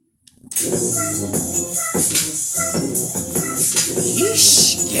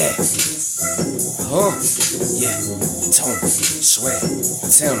Yeesh, yeah. Huh? Yeah. Tony,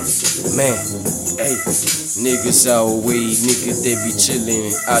 Swagtana, man. Hey, niggas always, niggas they be chillin'.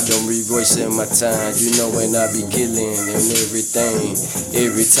 I don't be wasting my time, you know when I be killin' and everything.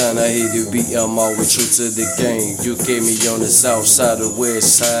 Every time I hit the beat, I'm always true to the game. You gave me on the south side, the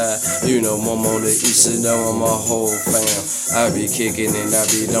west side. You know, I'm on the east and now I'm my whole fam. I be kicking and I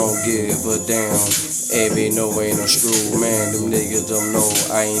be don't give a damn. Ain't no ain't no screw, man. Them niggas don't know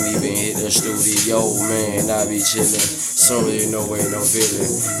I ain't even hit the studio, man. I be chillin', so you know ain't no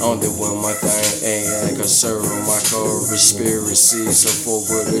feeling. Only one my thing ain't concerned with my conspiracy. So fuck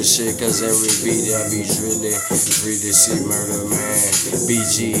with this shit, cause every beat I be drillin'. Free to see murder, man.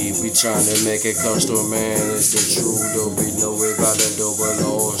 BG, we tryna make it custom, man. It's the truth, though. We know we got a double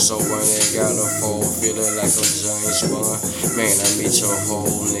O, so when they got a phone, feeling like a James Bond. Man, I meet your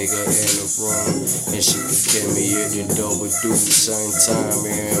whole nigga in the room. And she could kill me at the double do same time,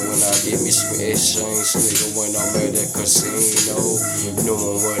 man. When I get me some exchange, nigga, when I'm at the casino,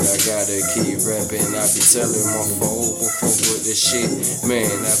 knowing what I gotta keep rapping, I be telling my phone before with the shit, man.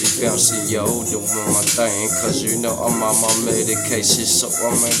 I be bouncing, yo, doing my thing, cause you know I'm on my medication, so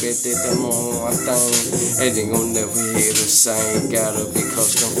I'm a bit that I'm on my thing. And they gon' never hear the same, gotta be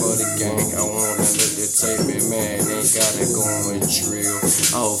custom for the gang. I wanna let the tape, man, ain't gotta go and drill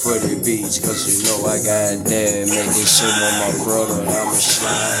all for the beach, cause you know I got that, making sure on my brother, I'm a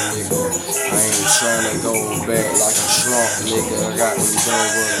slime, nigga. I ain't tryna go back like a Trump, nigga. I got them done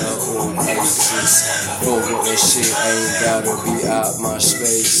with the old faces. Fuck with that shit, I ain't gotta be out my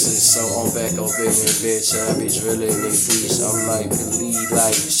spaces. So I'm back up in the bitch, I be drilling the beats. I'm like the lead,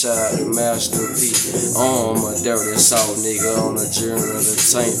 like shot the masterpiece. I'm a dirty salt, nigga, on the journey of the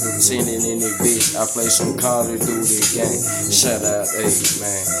tank, lieutenant in the bitch. I play some Call of Duty game. Shout out, hey,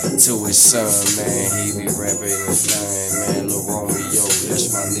 man, to his son, man. He be rapping the thing, man. Lil Romeo,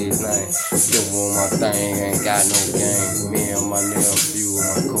 that's my nickname. Doing my thing, ain't got no game. Me and my nephew,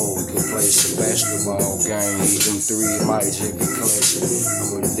 my coach, can play some basketball game. Eat them three, might just be clutching. I'm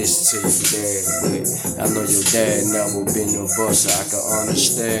gonna listen to your dad, but I know your dad never been a bus. I can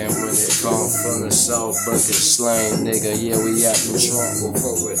understand when it come from the South Bucket slang, nigga. Yeah, we out in trunk, we'll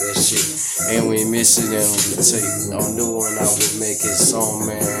fuck with that shit. And we missing it on the tape. I knew when I would make it song,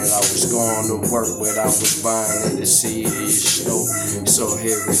 man. I was going to work, but I was buying it to see it slow. So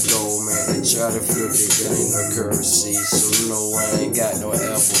here we go, man. They try to flip the game of currency. So no, I ain't got no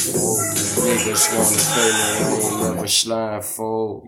apple fold. Niggas wanna pay me, I ain't never slime fold.